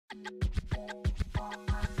Hey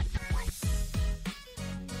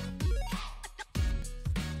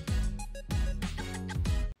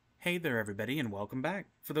there everybody, and welcome back.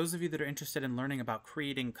 For those of you that are interested in learning about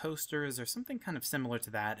creating coasters or something kind of similar to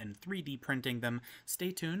that and 3D printing them,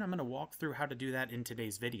 stay tuned. I'm going to walk through how to do that in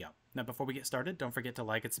today's video. Now before we get started, don't forget to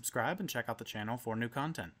like and subscribe and check out the channel for new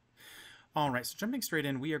content. Alright, so jumping straight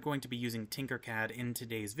in, we are going to be using Tinkercad in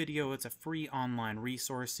today's video. It's a free online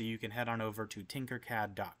resource, so you can head on over to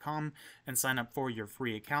tinkercad.com and sign up for your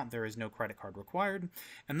free account. There is no credit card required,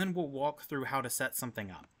 and then we'll walk through how to set something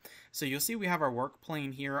up. So you'll see we have our work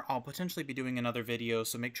plane here. I'll potentially be doing another video,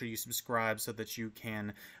 so make sure you subscribe so that you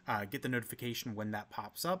can get the notification when that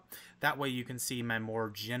pops up. That way you can see my more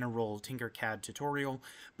general Tinkercad tutorial.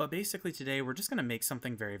 But basically today we're just going to make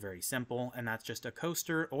something very, very simple, and that's just a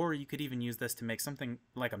coaster, or you could even use this to make something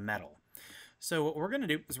like a medal. So what we're going to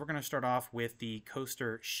do is we're going to start off with the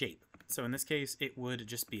coaster shape. So in this case it would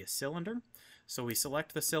just be a cylinder. So we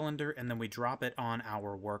select the cylinder and then we drop it on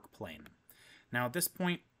our work plane. Now at this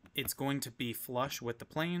point it's going to be flush with the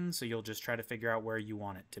plane, so you'll just try to figure out where you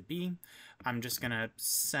want it to be. I'm just going to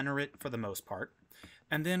center it for the most part.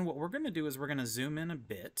 And then what we're going to do is we're going to zoom in a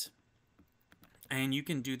bit. And you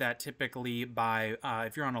can do that typically by,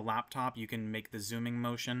 if you're on a laptop, you can make the zooming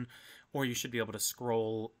motion, or you should be able to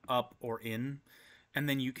scroll up or in. And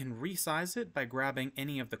then you can resize it by grabbing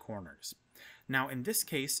any of the corners. Now in this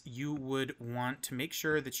case, you would want to make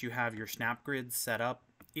sure that you have your snap grid set up,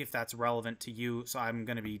 if that's relevant to you. So I'm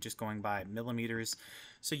going to be just going by millimeters.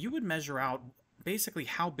 So you would measure out basically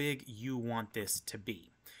how big you want this to be.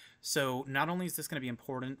 So not only is this going to be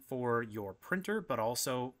important for your printer, but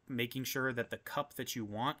also making sure that the cup that you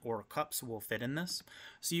want or cups will fit in this.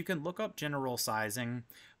 So you can look up general sizing,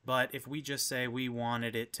 but if we just say we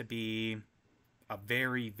wanted it to be a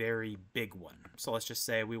very, very big one. So let's just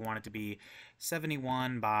say we want it to be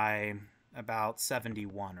 71 by about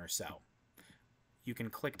 71 or so. You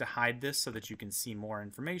can click to hide this so that you can see more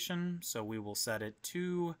information. So we will set it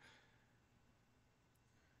to,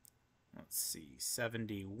 let's see,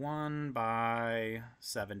 71 by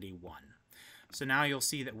 71. So now you'll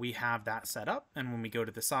see that we have that set up, and when we go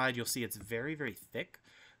to the side, you'll see it's very, very thick.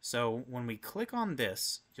 So when we click on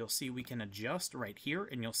this, you'll see we can adjust right here,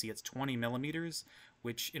 and you'll see it's 20 millimeters,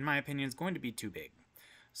 which in my opinion is going to be too big.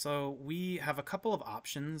 So we have a couple of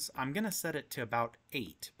options. I'm going to set it to about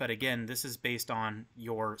 8, but again, this is based on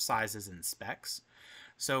your sizes and specs.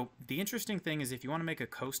 So the interesting thing is if you want to make a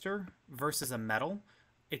coaster versus a medal,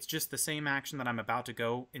 it's just the same action that I'm about to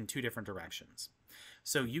go in two different directions.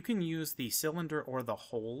 So you can use the cylinder or the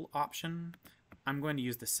hole option. I'm going to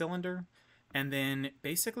use the cylinder, and then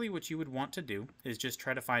basically what you would want to do is just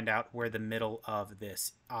try to find out where the middle of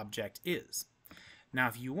this object is. Now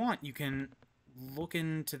if you want, you can look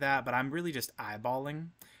into that, but I'm really just eyeballing.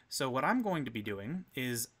 So what I'm going to be doing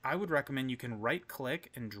is I would recommend you can right click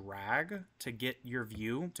and drag to get your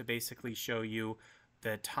view to basically show you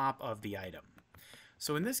the top of the item.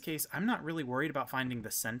 So in this case, I'm not really worried about finding the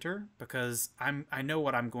center because I know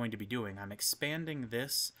what I'm going to be doing. I'm expanding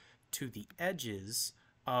this to the edges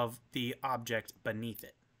of the object beneath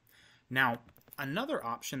it. Now, another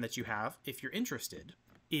option that you have, if you're interested,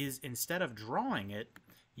 is instead of drawing it,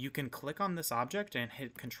 you can click on this object and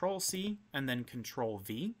hit Control-C and then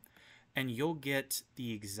Control-V, and you'll get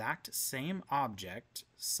the exact same object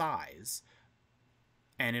size,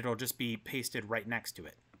 and it'll just be pasted right next to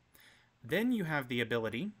it. Then you have the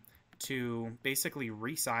ability to basically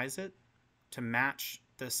resize it to match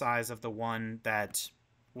the size of the one that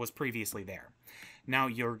was previously there. Now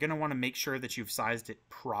you're going to want to make sure that you've sized it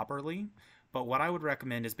properly, but what I would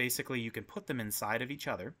recommend is basically you can put them inside of each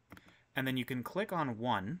other, and then you can click on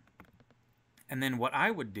one, and then what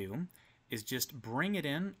I would do is just bring it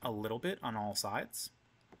in a little bit on all sides,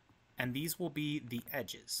 and these will be the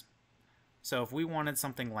edges. So if we wanted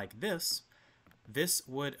something like this, this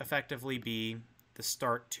would effectively be the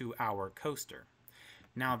start to our coaster.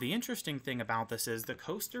 Now the interesting thing about this is the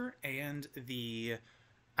coaster and the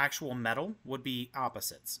actual medal would be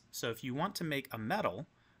opposites. So if you want to make a medal,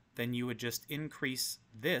 then you would just increase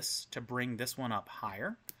this to bring this one up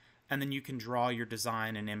higher, and then you can draw your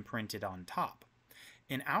design and imprint it on top.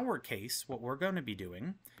 In our case, what we're going to be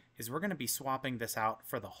doing is we're going to be swapping this out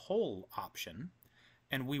for the hole option,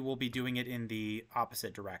 and we will be doing it in the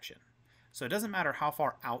opposite direction. So it doesn't matter how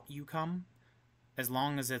far out you come, as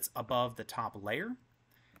long as it's above the top layer.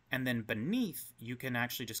 And then beneath, you can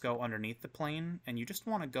actually just go underneath the plane, and you just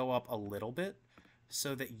want to go up a little bit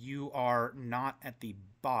so that you are not at the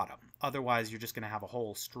bottom. Otherwise, you're just going to have a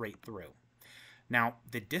hole straight through. Now,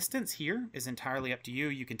 the distance here is entirely up to you.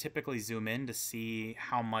 You can typically zoom in to see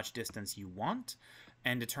how much distance you want.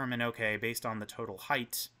 and determine, okay, based on the total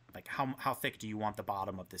height, like how thick do you want the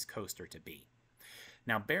bottom of this coaster to be?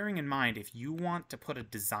 Now, bearing in mind, if you want to put a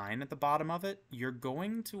design at the bottom of it, you're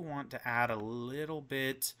going to want to add a little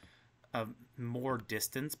bit of more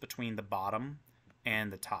distance between the bottom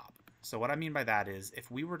and the top. So what I mean by that is, if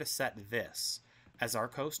we were to set this as our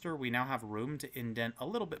coaster, we now have room to indent a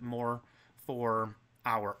little bit more for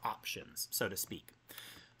our options, so to speak.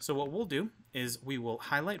 So what we'll do is we will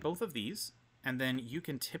highlight both of these, and then you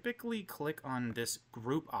can typically click on this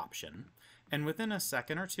group option, and within a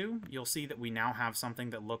second or two, you'll see that we now have something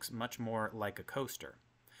that looks much more like a coaster.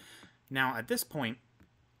 Now, at this point,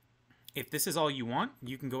 if this is all you want,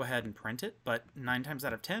 you can go ahead and print it, but 9 times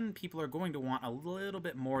out of 10, people are going to want a little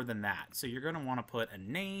bit more than that. So you're going to want to put a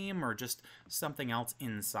name or just something else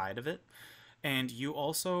inside of it. And you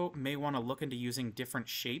also may want to look into using different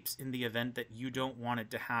shapes in the event that you don't want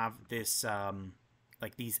it to have this,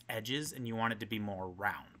 like these edges, and you want it to be more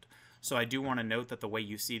round. So I do want to note that the way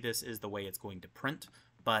you see this is the way it's going to print,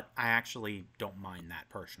 but I actually don't mind that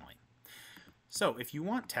personally. So if you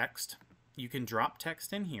want text, you can drop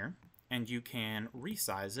text in here, and you can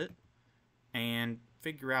resize it and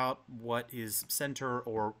figure out what is center,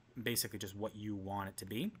 or basically just what you want it to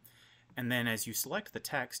be. And then as you select the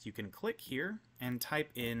text, you can click here and type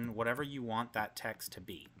in whatever you want that text to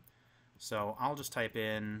be. So I'll just type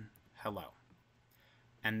in hello.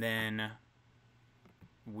 And then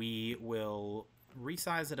we will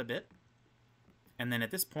resize it a bit. And then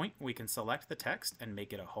at this point, we can select the text and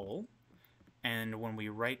make it a whole. And when we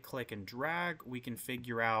right click and drag, we can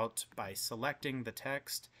figure out by selecting the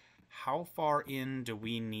text, how far in do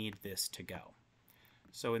we need this to go?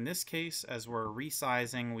 So in this case, as we're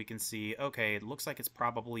resizing, we can see, okay, it looks like it's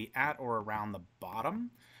probably at or around the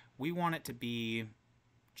bottom. We want it to be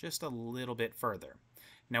just a little bit further.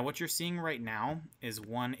 Now what you're seeing right now is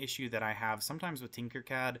one issue that I have sometimes with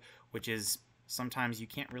Tinkercad, which is sometimes you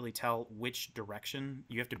can't really tell which direction.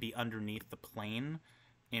 You have to be underneath the plane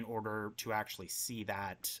in order to actually see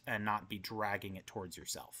that and not be dragging it towards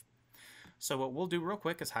yourself. So what we'll do real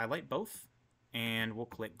quick is highlight both, and we'll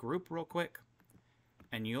click group real quick,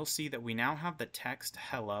 and you'll see that we now have the text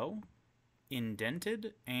hello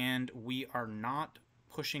indented, and we are not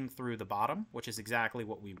pushing through the bottom, which is exactly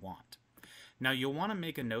what we want. Now you'll want to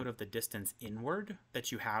make a note of the distance inward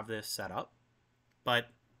that you have this set up, but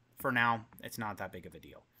for now it's not that big of a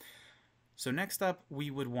deal. So next up, we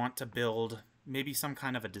would want to build maybe some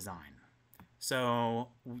kind of a design. So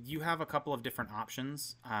you have a couple of different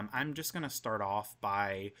options. I'm just going to start off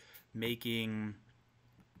by making,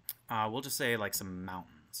 we'll just say like some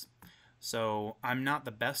mountains. So I'm not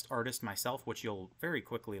the best artist myself, which you'll very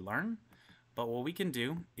quickly learn. But what we can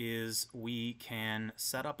do is we can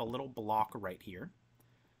set up a little block right here.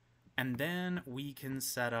 And then we can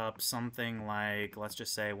set up something like, let's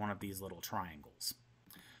just say one of these little triangles.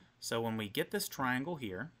 So when we get this triangle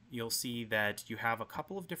here, you'll see that you have a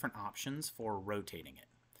couple of different options for rotating it.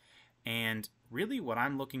 And really what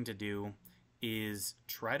I'm looking to do is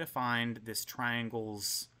try to find this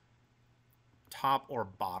triangle's top or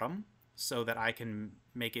bottom so that I can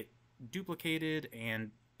make it duplicated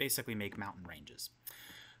and basically make mountain ranges.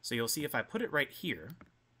 So you'll see if I put it right here,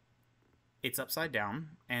 it's upside down,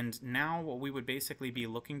 and now what we would basically be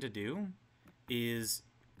looking to do is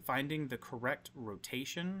finding the correct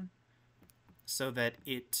rotation so that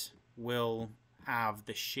it will have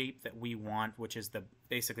the shape that we want, which is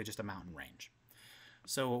basically just a mountain range.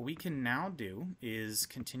 So what we can now do is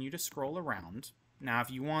continue to scroll around. Now if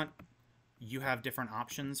you want, you have different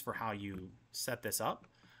options for how you set this up,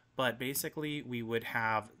 but basically we would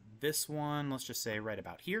have this one, let's just say right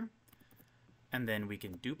about here, and then we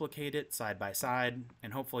can duplicate it side by side,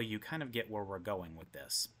 and hopefully you kind of get where we're going with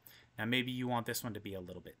this. Now maybe you want this one to be a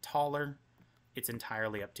little bit taller. It's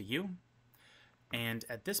entirely up to you. And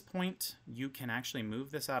at this point, you can actually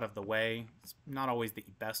move this out of the way. It's not always the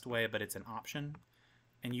best way, but it's an option.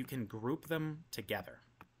 And you can group them together.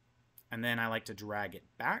 And then I like to drag it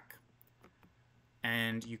back.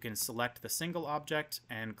 And you can select the single object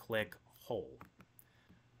and click whole.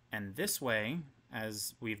 And this way,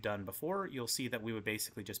 as we've done before, you'll see that we would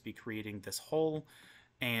basically just be creating this whole,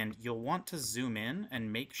 and you'll want to zoom in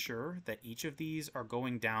and make sure that each of these are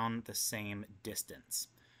going down the same distance.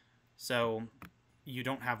 So you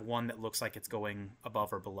don't have one that looks like it's going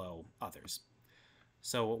above or below others.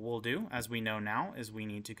 So what we'll do, as we know now, is we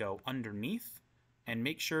need to go underneath and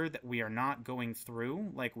make sure that we are not going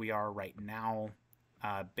through like we are right now,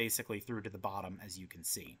 basically through to the bottom, as you can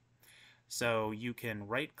see. So you can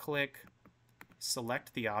right click,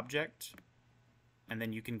 select the object, and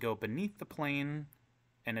then you can go beneath the plane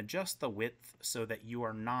and adjust the width so that you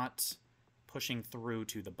are not pushing through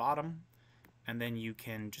to the bottom, and then you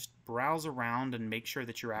can just browse around and make sure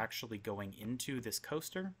that you're actually going into this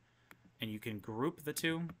coaster, and you can group the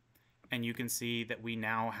two, and you can see that we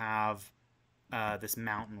now have this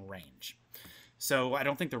mountain range. So I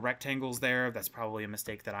don't think the rectangle's there. That's probably a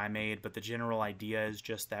mistake that I made, but the general idea is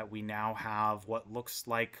just that we now have what looks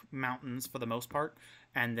like mountains for the most part,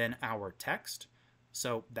 and then our text.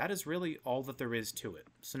 So that is really all that there is to it.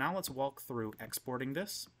 So now let's walk through exporting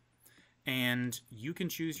this. And you can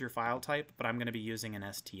choose your file type, but I'm going to be using an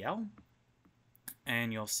STL.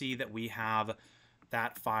 And you'll see that we have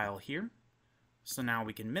that file here. So now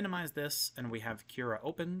we can minimize this, and we have Cura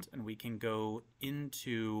opened, and we can go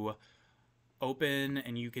into Open,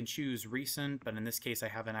 and you can choose Recent, but in this case I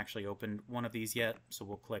haven't actually opened one of these yet, so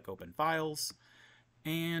we'll click Open Files,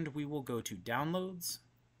 and we will go to Downloads,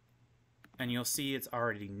 and you'll see it's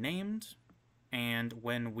already named, and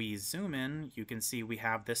when we zoom in, you can see we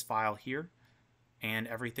have this file here, and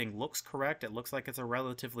everything looks correct. It looks like it's a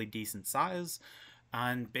relatively decent size,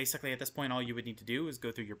 and basically at this point all you would need to do is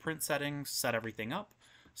go through your print settings, set everything up.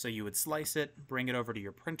 So you would slice it, bring it over to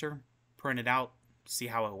your printer, print it out, see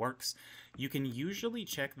how it works. You can usually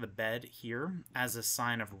check the bed here as a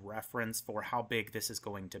sign of reference for how big this is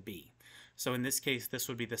going to be. So in this case, this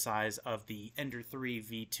would be the size of the Ender 3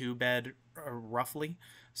 V2 bed, roughly.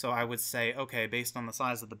 So I would say, okay, based on the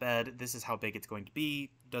size of the bed, this is how big it's going to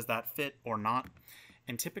be. Does that fit or not?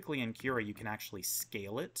 And typically in Cura, you can actually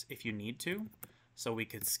scale it if you need to. So we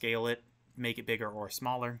could scale it, make it bigger or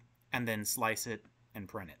smaller, and then slice it and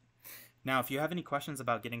print it. Now, if you have any questions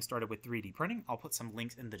about getting started with 3D printing, I'll put some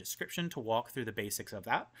links in the description to walk through the basics of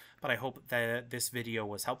that. But I hope that this video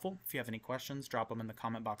was helpful. If you have any questions, drop them in the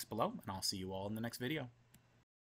comment box below, and I'll see you all in the next video.